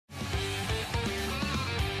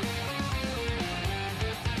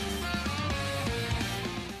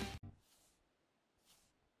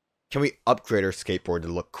Can we upgrade our skateboard to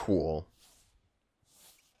look cool?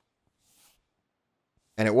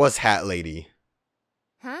 And it was Hat Lady.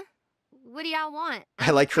 Huh? What do y'all want?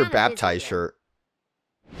 I like her kinda busy baptized here. shirt.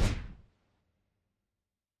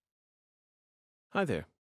 Hi there.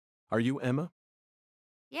 Are you Emma?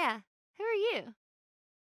 Yeah. Who are you?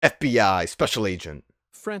 FBI Special Agent.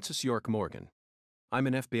 Francis York Morgan. I'm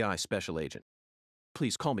an FBI special agent.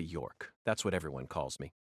 Please call me York. That's what everyone calls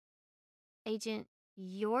me. Agent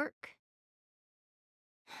York?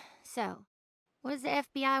 So, what does the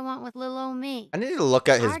FBI want with little old me? I need to look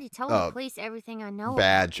at I his already told the police everything I know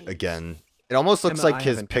badge about these. again. It almost looks Emma, I like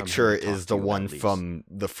his haven't come picture here to talk is to the you one about from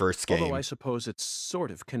the first game. Although I suppose it's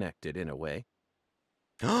sort of connected in a way.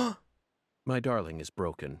 My darling is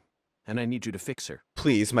broken, and I need you to fix her.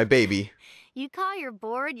 Please, my baby. You call your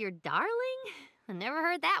board your darling? I never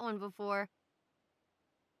heard that one before.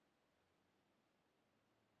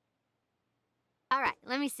 All right,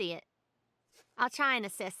 let me see it. I'll try and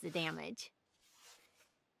assess the damage.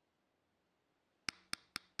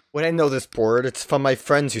 When I know this board, it's from my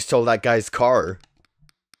friends who stole that guy's car.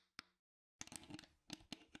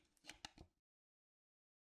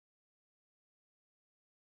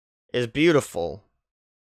 It's beautiful.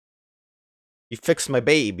 You fixed my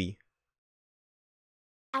baby.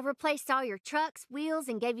 I replaced all your trucks, wheels,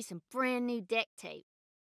 and gave you some brand new deck tape.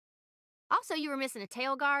 Also, you were missing a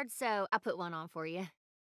tail guard, so I put one on for you.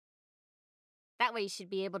 That way you should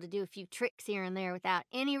be able to do a few tricks here and there without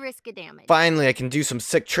any risk of damage. Finally, I can do some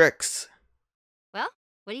sick tricks. Well,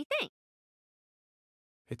 what do you think?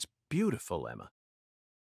 It's beautiful, Emma.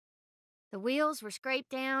 The wheels were scraped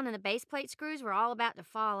down and the base plate screws were all about to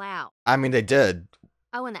fall out. I mean, they did.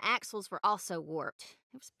 Oh, and the axles were also warped.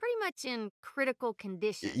 It was pretty much in critical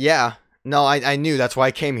condition. Yeah. No, I knew. That's why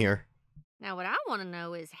I came here. Now, what I want to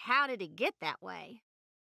know is, how did it get that way?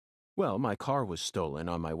 Well, my car was stolen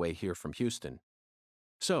on my way here from Houston.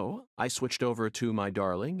 So, I switched over to my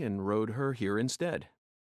darling and rode her here instead.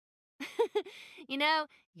 You know,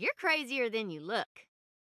 you're crazier than you look.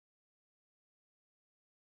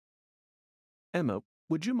 Emma,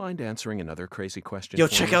 would you mind answering another crazy question Yo,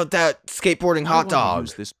 for check me? out that skateboarding hot I want dog. to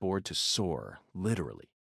use this board to soar, literally.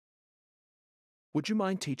 Would you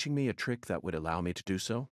mind teaching me a trick that would allow me to do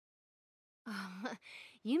so?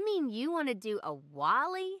 You mean you want to do a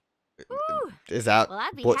Wallie? Woo! Is that Well,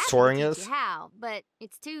 I'd be what happy soaring to teach is? you how, but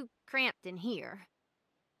it's too cramped in here.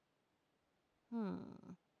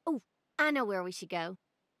 Oh, I know where we should go.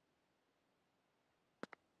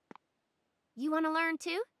 You want to learn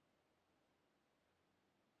too?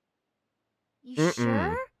 You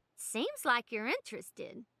sure? Seems like you're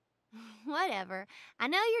interested. Whatever. I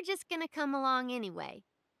know you're just gonna come along anyway.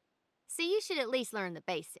 So you should at least learn the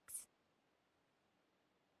basics.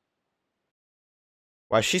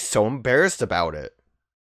 Why is she so embarrassed about it?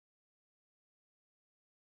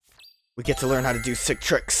 We get to learn how to do sick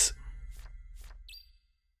tricks.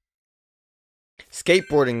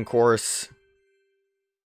 Skateboarding course.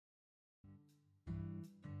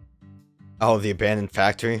 Oh, the abandoned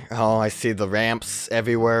factory. Oh, I see the ramps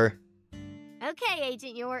everywhere. Okay,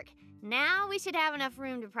 Agent York. Now we should have enough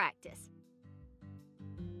room to practice.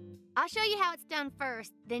 I'll show you how it's done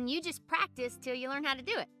first, then you just practice till you learn how to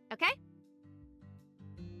do it, okay?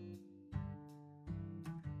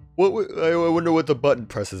 I wonder what the button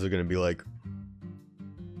presses are gonna be like.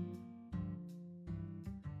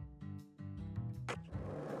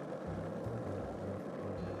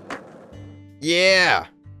 Yeah!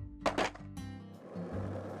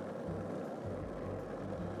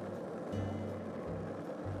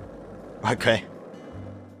 Okay.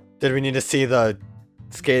 Did we need to see the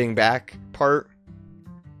skating back part?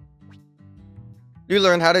 You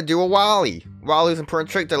learned how to do a Wallie. Wallie's an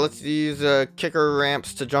important trick that lets you use kicker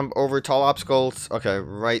ramps to jump over tall obstacles. Okay,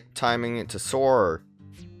 right timing to soar.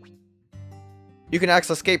 You can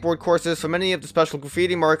access skateboard courses for many of the special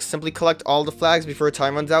graffiti marks. Simply collect all the flags before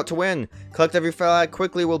time runs out to win. Collect every flag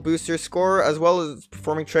quickly will boost your score, as well as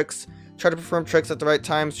performing tricks. Try to perform tricks at the right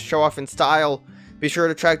times to show off in style. Be sure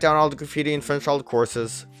to track down all the graffiti and finish all the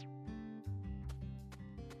courses.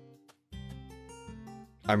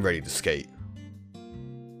 I'm ready to skate.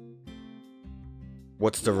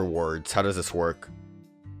 What's the rewards? How does this work?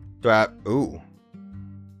 Ooh.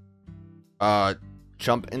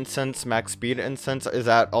 Jump incense, max speed incense. Is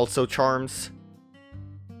that also charms?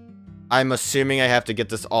 I'm assuming I have to get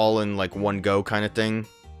this all in like one go kind of thing.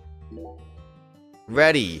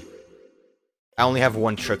 Ready. I only have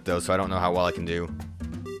one trick though, so I don't know how well I can do.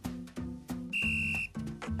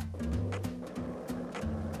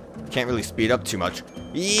 Can't really speed up too much.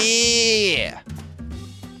 Yeah!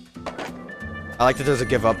 I like that there's a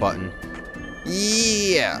give up button.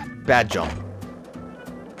 Yeah! Bad jump.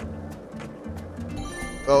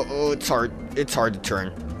 Oh, it's hard. It's hard to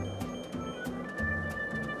turn.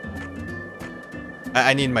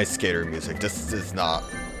 I need my skater music. This is not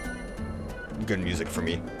good music for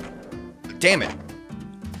me. Damn it!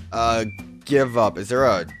 Give up. Is there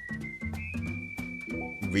a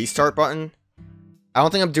restart button? I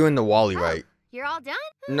don't think I'm doing the Wallie right. You're all done?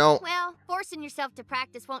 No. Well, forcing yourself to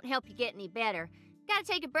practice won't help you get any better. Gotta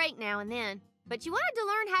take a break now and then. But you wanted to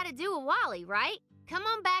learn how to do a Wallie, right? Come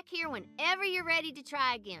on back here whenever you're ready to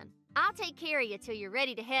try again. I'll take care of you till you're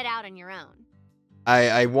ready to head out on your own.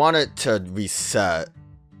 I want it to reset.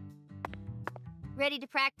 Ready to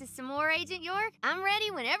practice some more, Agent York? I'm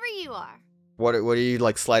ready whenever you are. What are you,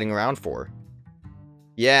 like, sliding around for?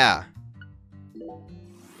 Yeah.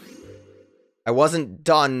 I wasn't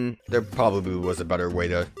done. There probably was a better way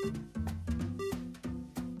to...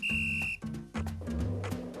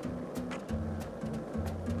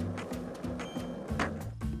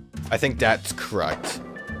 I think that's correct.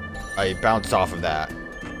 I bounced off of that.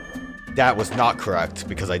 That was not correct,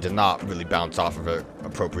 because I did not really bounce off of it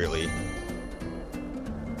appropriately.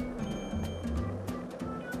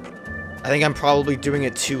 I think I'm probably doing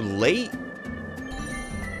it too late.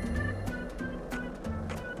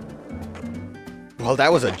 Well,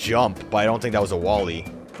 that was a jump, but I don't think that was a Wallie.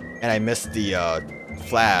 And I missed the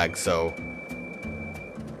flag, so...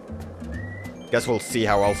 Guess we'll see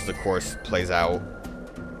how else the course plays out.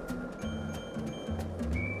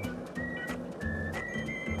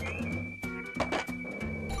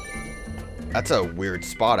 That's a weird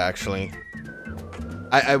spot, actually.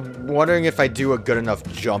 I'm wondering if I do a good enough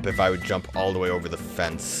jump if I would jump all the way over the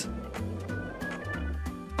fence.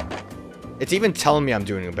 It's even telling me I'm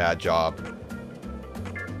doing a bad job.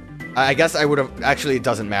 I guess I would have... Actually, it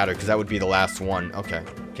doesn't matter, because that would be the last one. Okay.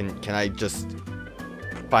 Can I just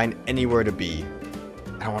find anywhere to be?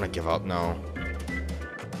 I don't want to give up, no.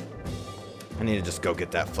 I need to just go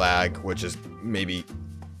get that flag, which is maybe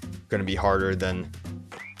going to be harder than...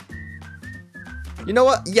 You know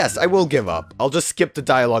what? Yes, I will give up. I'll just skip the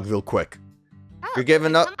dialogue real quick. Oh, You're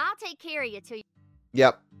giving up? I'll take care of you till you...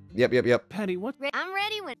 Yep. Patty, what? I'm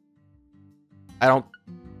ready when... I don't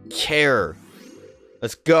care.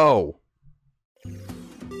 Let's go.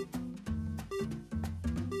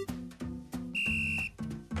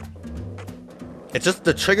 It's just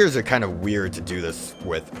the triggers are kind of weird to do this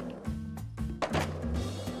with.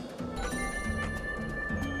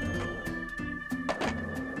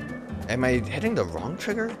 Am I hitting the wrong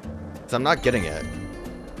trigger? Because I'm not getting it.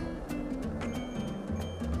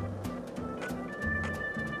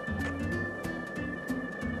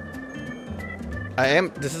 I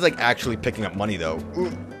am... This is like actually picking up money though.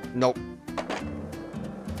 Ooh, nope.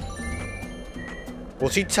 Will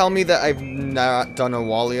she tell me that I've not done a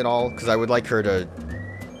Wallie at all? Because I would like her to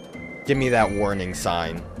give me that warning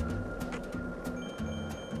sign.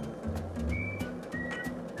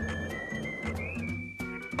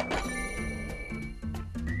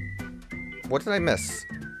 What did I miss?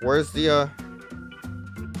 Where's the,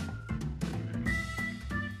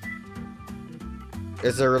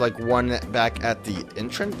 Is there, like, one back at the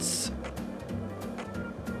entrance?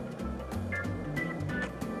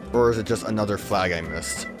 Or is it just another flag I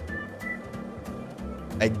missed?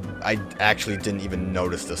 I actually didn't even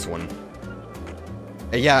notice this one.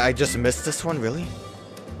 Yeah, I just missed this one, really?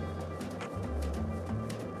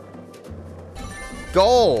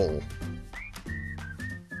 Goal!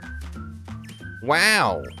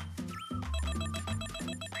 Wow!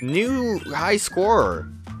 New high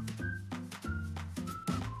scorer.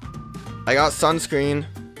 I got sunscreen.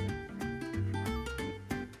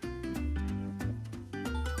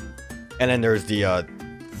 And then there's the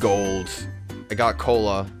gold. I got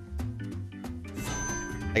cola.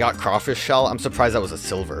 I got crawfish shell. I'm surprised that was a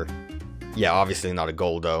silver. Yeah, obviously not a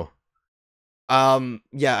gold though.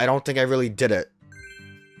 Yeah, I don't think I really did it.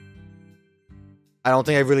 I don't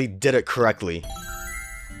think I really did it correctly.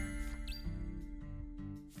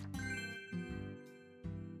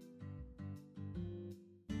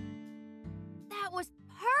 That was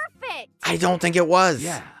perfect! I don't think it was.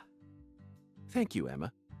 Yeah. Thank you,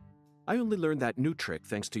 Emma. I only learned that new trick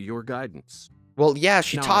thanks to your guidance. Well, yeah,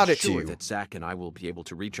 she Now taught I'm it to sure you. that Zach and I will be able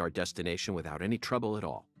to reach our destination without any trouble at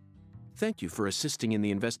all. Thank you for assisting in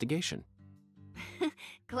the investigation.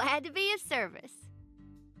 Glad to be of service.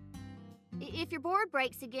 If your board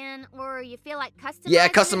breaks again, or you feel like customizing, Yeah,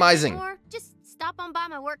 customizing. More, just stop on by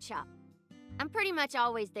my workshop. I'm pretty much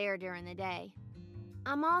always there during the day.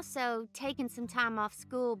 I'm also taking some time off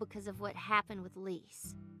school because of what happened with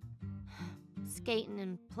Lise. Skating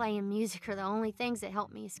and playing music are the only things that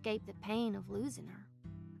help me escape the pain of losing her.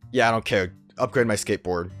 Yeah, I don't care. upgrade my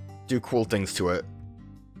skateboard. Do cool things to it.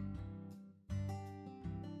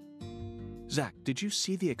 Zach, did you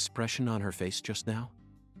see the expression on her face just now?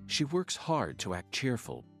 She works hard to act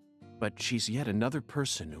cheerful, but she's yet another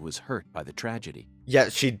person who was hurt by the tragedy. Yeah,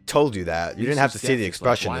 she told you that. You didn't have to see the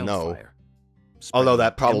expression to know. Although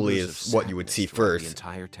that probably is what you would see first. The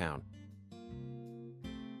entire town.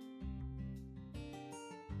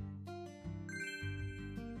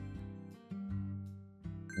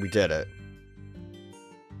 We did it.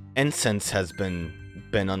 Incense has been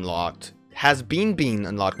unlocked. Has been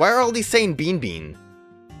unlocked. Why are all these saying bean?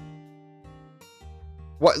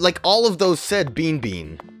 What, like all of those said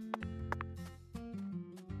bean.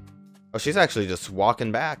 Oh, she's actually just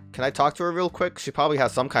walking back. Can I talk to her real quick? She probably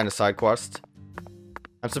has some kind of side quest.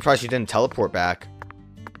 I'm surprised she didn't teleport back.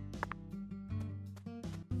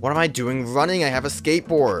 What am I doing running? I have a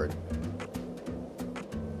skateboard.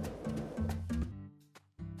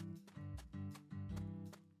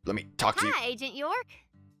 Let me talk to you. Hi, Agent York.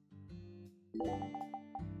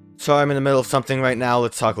 Sorry, I'm in the middle of something right now.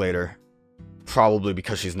 Let's talk later. Probably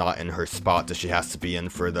because she's not in her spot that she has to be in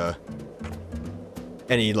for the...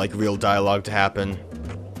 any, like, real dialogue to happen.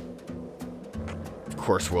 Of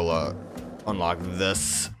course, we'll, unlock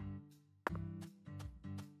this.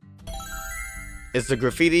 Is the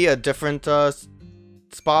graffiti a different,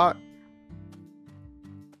 spot?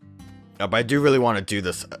 No, but I do really want to do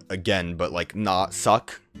this again, but, like, not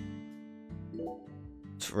suck.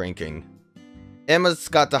 It's ranking. Emma's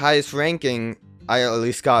got the highest ranking. I at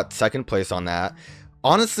least got second place on that.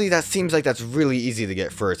 Honestly, that seems like that's really easy to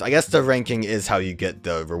get first. I guess the ranking is how you get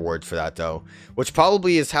the rewards for that, though. Which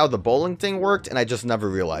probably is how the bowling thing worked, and I just never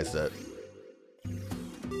realized it.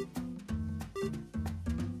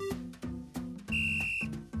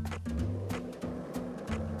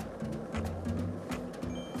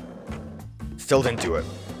 Still didn't do it.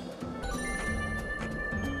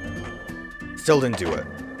 Still didn't do it.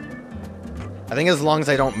 I think as long as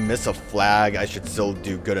I don't miss a flag, I should still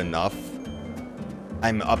do good enough.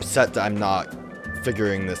 I'm upset that I'm not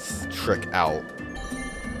figuring this trick out.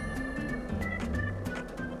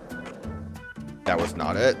 That was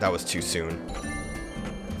not it. That was too soon.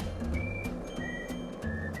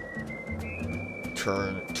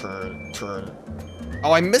 Turn.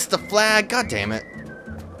 Oh, I missed the flag. God damn it.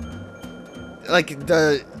 Like,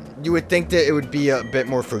 you would think that it would be a bit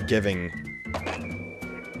more forgiving.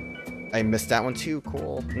 I missed that one too.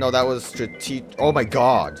 Cool. No, that was strategic. Oh my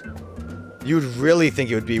god. You'd really think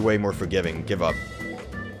it would be way more forgiving. Give up.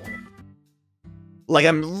 Like,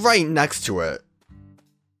 I'm right next to it.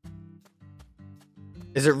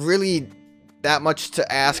 Is it really that much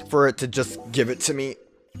to ask for it to just give it to me?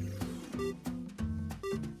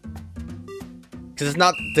 Because it's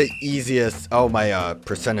not the easiest... Oh, my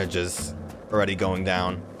percentage is already going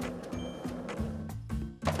down.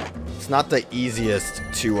 It's not the easiest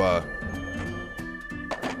to,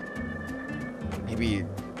 maybe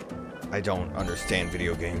I don't understand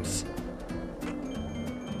video games.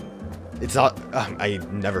 It's not... I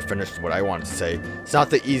never finished what I wanted to say. It's not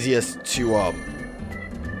the easiest to,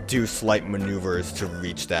 do slight maneuvers to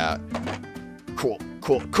reach that. Cool.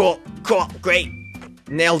 Great.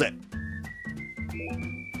 Nailed it.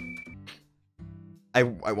 I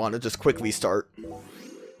want to just quickly start.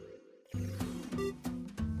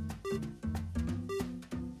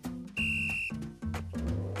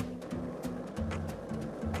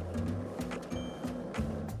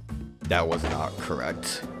 That was not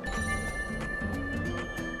correct.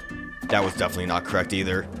 That was definitely not correct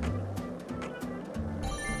either.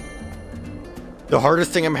 The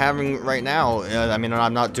hardest thing I'm having right now, I mean,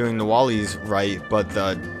 I'm not doing the Wallies right, but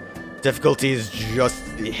the difficulty is just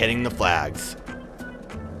hitting the flags.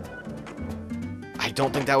 I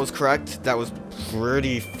don't think that was correct. That was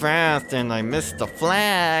pretty fast, and I missed the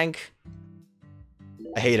flag.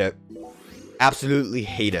 I hate it. Absolutely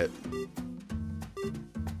hate it.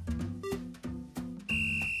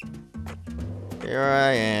 Here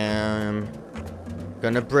I am.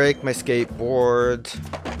 Gonna break my skateboard.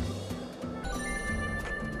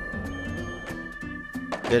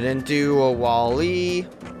 Didn't do a Wallie.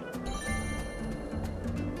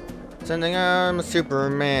 Sending I'm a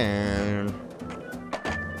Superman.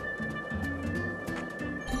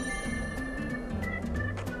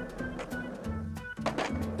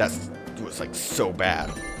 That was like so bad.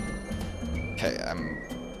 Okay,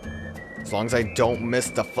 as long as I don't miss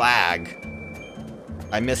the flag.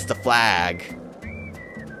 I missed the flag.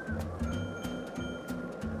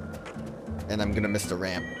 And I'm gonna miss the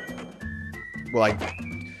ramp. Well,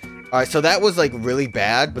 alright, so that was like really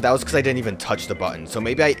bad, but that was because I didn't even touch the button. So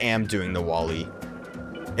maybe I am doing the Wallie.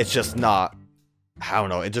 It's just not I don't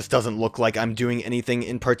know, it just doesn't look like I'm doing anything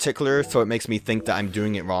in particular, so it makes me think that I'm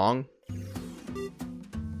doing it wrong.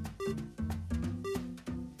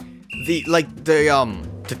 The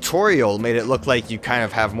tutorial made it look like you kind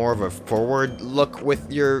of have more of a forward look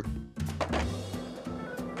with your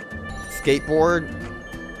skateboard.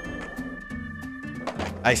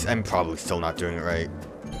 I'm probably still not doing it right.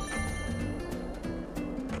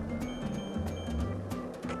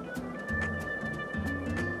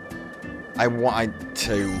 I want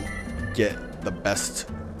to get the best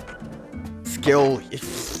skill.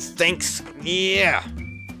 Thanks. Yeah.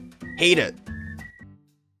 Hate it.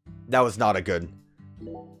 That was not a good.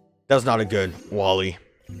 That was not a good Wallie.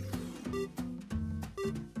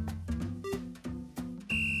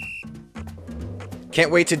 Can't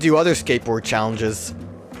wait to do other skateboard challenges.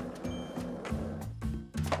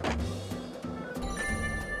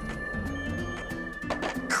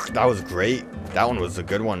 That was great. That one was a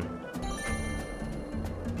good one.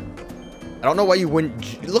 I don't know why you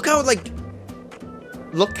wouldn't... Look how, like...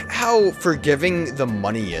 Look how forgiving the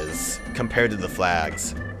money is compared to the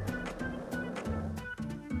flags.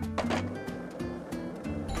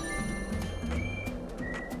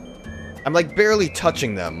 I'm, like, barely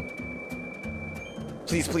touching them.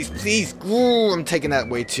 Please, please, please! Ooh, I'm taking that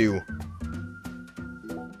way too...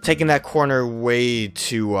 Taking that corner way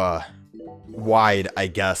too, wide, I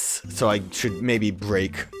guess. So I should maybe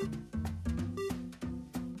brake.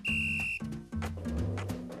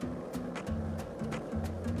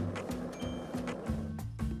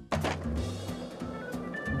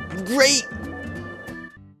 Great!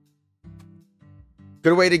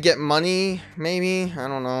 Good way to get money, maybe? I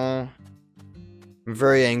don't know. I'm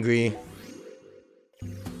very angry.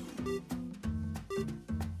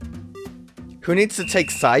 Who needs to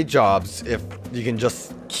take side jobs if you can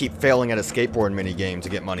just keep failing at a skateboard minigame to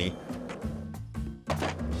get money?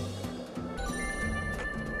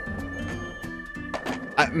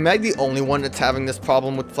 Am I the only one that's having this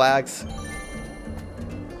problem with flags?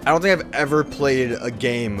 I don't think I've ever played a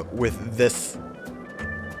game with this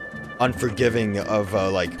unforgiving of,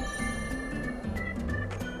 like,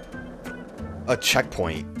 a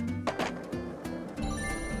checkpoint.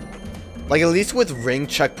 Like, at least with ring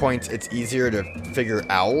checkpoints, it's easier to figure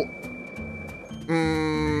out.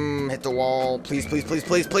 Hit the wall. Please, please, please,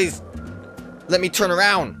 please, please. Let me turn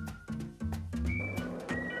around.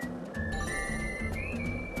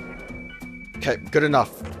 Okay, good enough.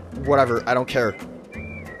 Whatever, I don't care.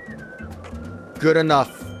 Good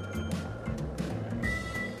enough.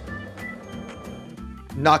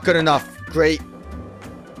 Not good enough. Great.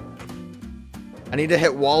 I need to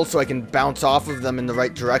hit walls so I can bounce off of them in the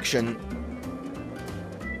right direction.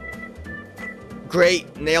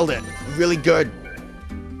 Great. Nailed it. Really good.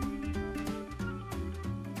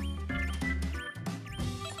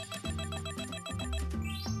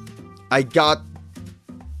 I got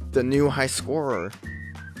the new high scorer.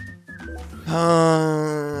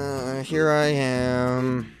 Here I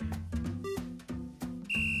am.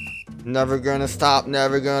 Never gonna stop,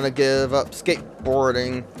 never gonna give up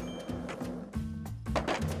skateboarding.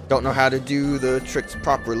 Don't know how to do the tricks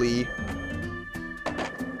properly.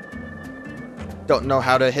 Don't know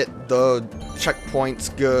how to hit the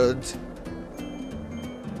checkpoints good.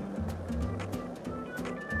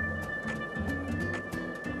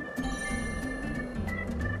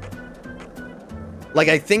 Like,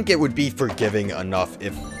 I think it would be forgiving enough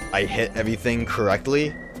if I hit everything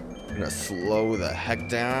correctly. I'm gonna slow the heck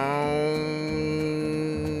down.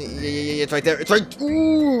 Yeah, it's right there. It's right.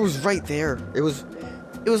 Ooh, it was right there. It was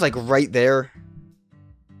like right there.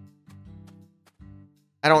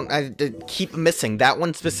 I keep missing that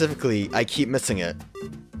one specifically. I keep missing it.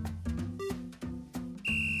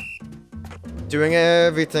 Doing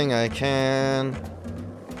everything I can.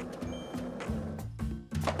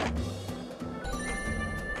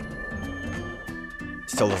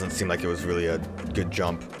 Still doesn't seem like it was really a good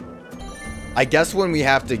jump. I guess when we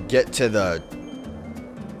have to get to the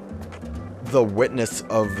witness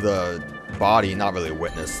of the body, not really a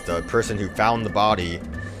witness, the person who found the body,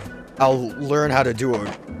 I'll learn how to do a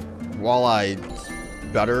walleye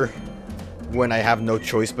better when I have no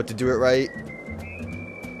choice but to do it right.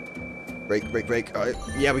 Break, break, break.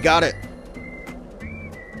 Yeah, we got it.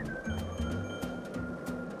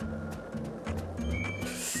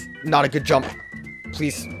 Not a good jump.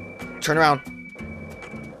 Please, turn around.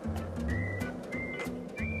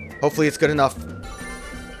 Hopefully it's good enough.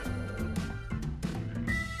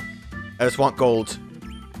 I just want gold.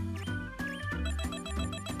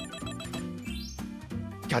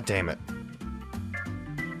 God damn it.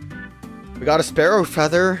 We got a sparrow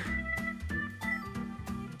feather.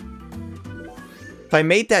 If I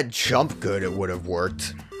made that jump good, it would have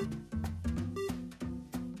worked.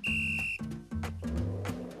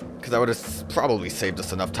 Because that would have probably saved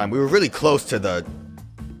us enough time. We were really close to the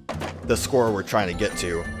score we're trying to get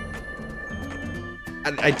to.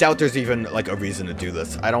 I doubt there's even, like, a reason to do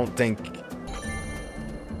this. I don't think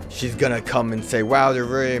she's gonna come and say, wow, they're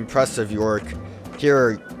very impressive, York.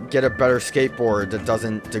 Here, get a better skateboard that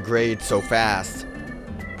doesn't degrade so fast.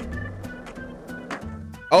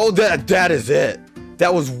 Oh, that is it.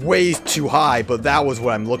 That was way too high, but that was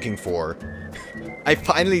what I'm looking for. I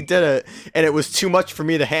finally did it, and it was too much for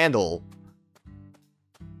me to handle.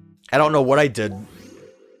 I don't know what I did.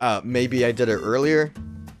 Maybe I did it earlier.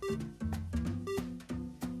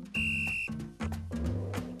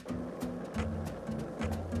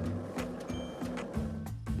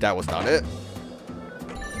 That was not it.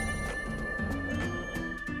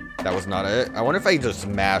 That was not it. I wonder if I just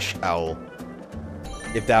mash L.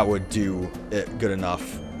 If that would do it good enough.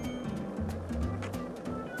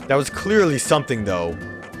 That was clearly something, though.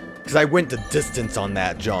 Because I went the distance on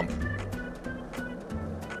that jump.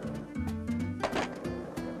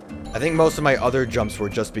 I think most of my other jumps were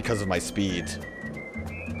just because of my speed.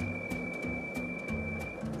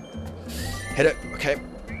 Hit it. Okay.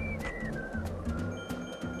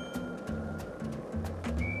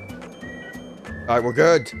 Alright, we're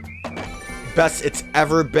good. Best it's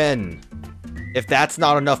ever been. If that's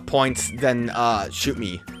not enough points, then, shoot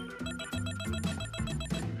me.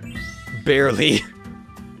 Barely.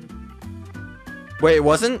 Wait, it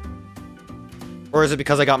wasn't? Or is it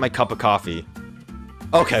because I got my cup of coffee?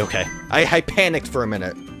 Okay, okay. I panicked for a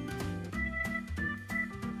minute.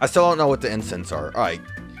 I still don't know what the incense are. Alright.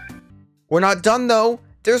 We're not done, though.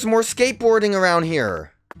 There's more skateboarding around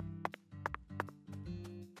here.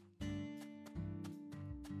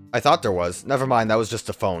 I thought there was. Never mind, that was just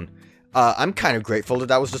a phone. I'm kind of grateful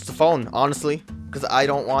that was just a phone, honestly. Because I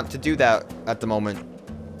don't want to do that at the moment.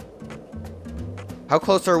 How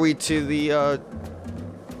close are we to the,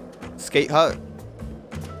 skate hut?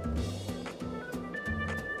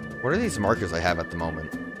 What are these markers I have at the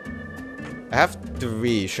moment? I have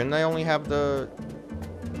 3. Shouldn't I only have the...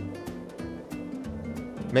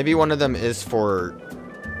 Maybe one of them is for...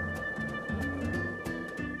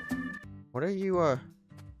 What are you,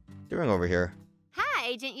 doing over here? Hi,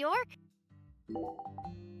 Agent York.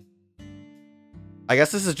 I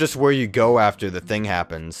guess this is just where you go after the thing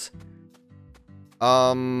happens.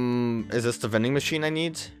 Is this the vending machine I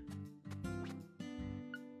need?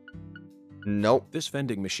 Nope. This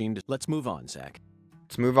vending machine... Let's move on, Zach.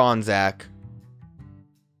 Let's move on, Zach.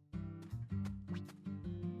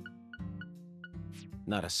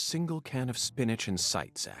 Not a single can of spinach in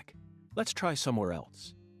sight, Zach. Let's try somewhere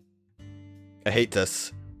else. I hate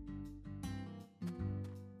this.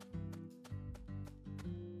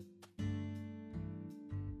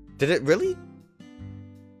 Did it really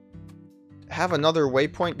have another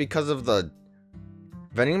waypoint because of the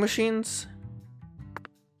vending machines?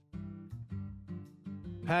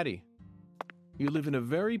 Patty, you live in a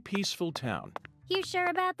very peaceful town. You sure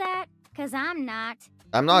about that? 'Cause I'm not.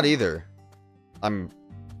 I'm not either. I'm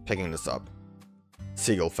picking this up.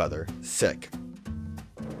 Seagull feather. Sick.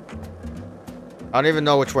 I don't even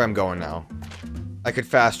know which way I'm going now. I could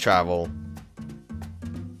fast travel.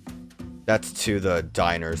 That's to the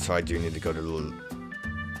diner, so I do need to go to the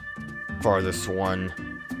farthest one.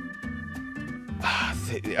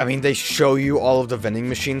 I mean, they show you all of the vending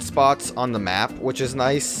machine spots on the map, which is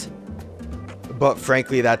nice. But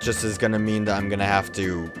frankly, that just is going to mean that I'm going to have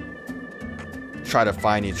to try to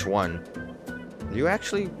find each one. Are you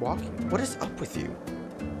actually walking? What is up with you?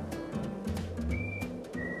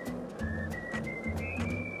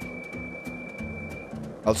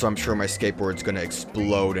 Also, I'm sure my skateboard's gonna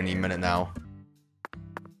explode any minute now.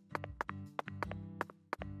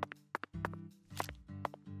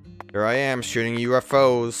 Here I am, shooting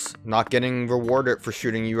UFOs. Not getting rewarded for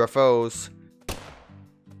shooting UFOs.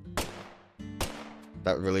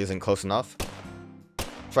 That really isn't close enough.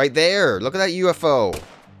 It's right there! Look at that UFO!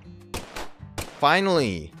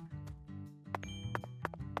 Finally!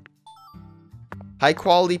 High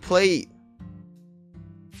quality plate!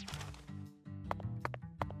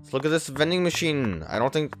 Look at this vending machine. I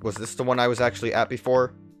don't think... Was this the one I was actually at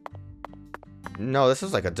before? No, this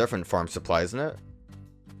is like a different farm supply, isn't it?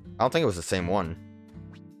 I don't think it was the same one.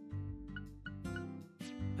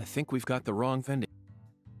 I think we've got the wrong vending.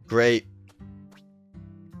 Great.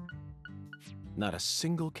 Not a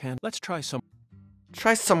single can. Let's try some.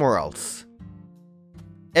 Try somewhere else.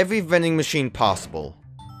 Every vending machine possible.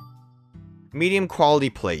 Medium quality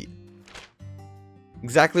plate.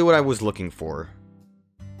 Exactly what I was looking for.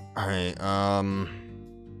 Alright,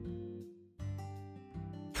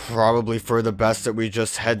 probably for the best that we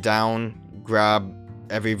just head down, grab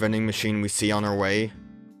every vending machine we see on our way.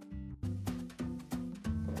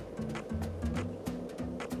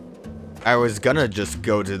 I was gonna just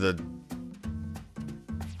go to the,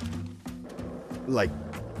 like,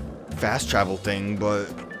 fast travel thing, but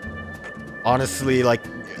honestly, like,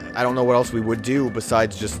 I don't know what else we would do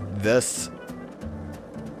besides just this.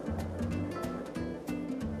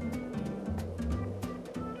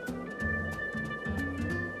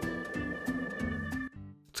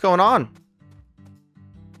 What's going on?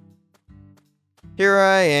 Here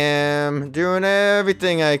I am, doing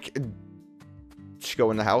everything I can. Should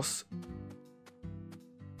go in the house.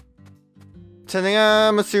 Pretending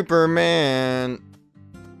I'm a Superman.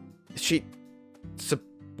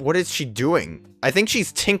 What is she doing? I think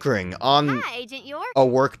she's tinkering on Hi, Agent York. a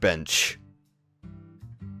workbench.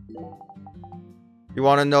 You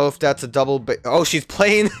want to know if that's a double oh, she's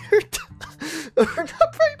playing her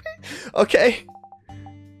okay.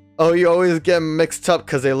 Oh, you always get them mixed up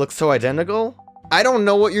because they look so identical? I don't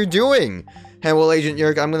know what you're doing. Hey, well, Agent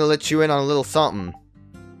York, I'm going to let you in on a little something.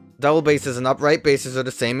 Double basses and upright basses are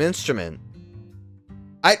the same instrument.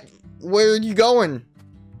 Where are you going?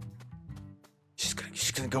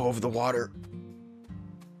 She's gonna go over the water.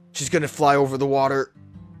 She's gonna fly over the water.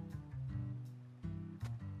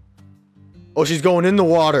 Oh, she's going in the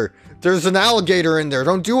water. There's an alligator in there.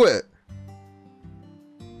 Don't do it.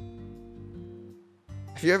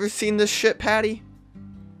 Have you ever seen this shit, Patty?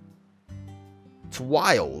 It's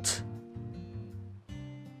wild.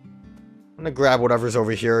 I'm gonna grab whatever's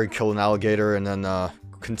over here and kill an alligator and then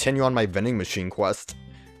continue on my vending machine quest.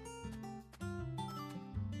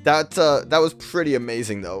 That was pretty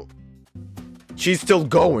amazing though. She's still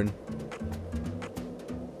going.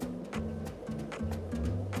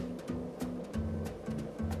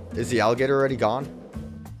 Is the alligator already gone?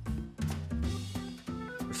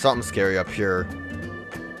 There's something scary up here.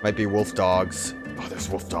 Might be wolf dogs. Oh, there's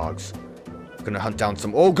wolf dogs. Gonna hunt down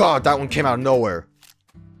some. Oh god, that one came out of nowhere.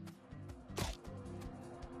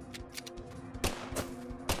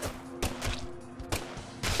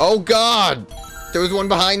 Oh god! There was one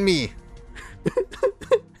behind me!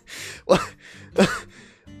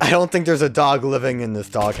 I don't think there's a dog living in this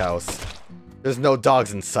doghouse. There's no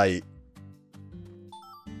dogs in sight.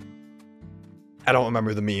 I don't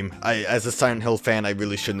remember the meme. As a Silent Hill fan, I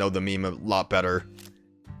really should know the meme a lot better.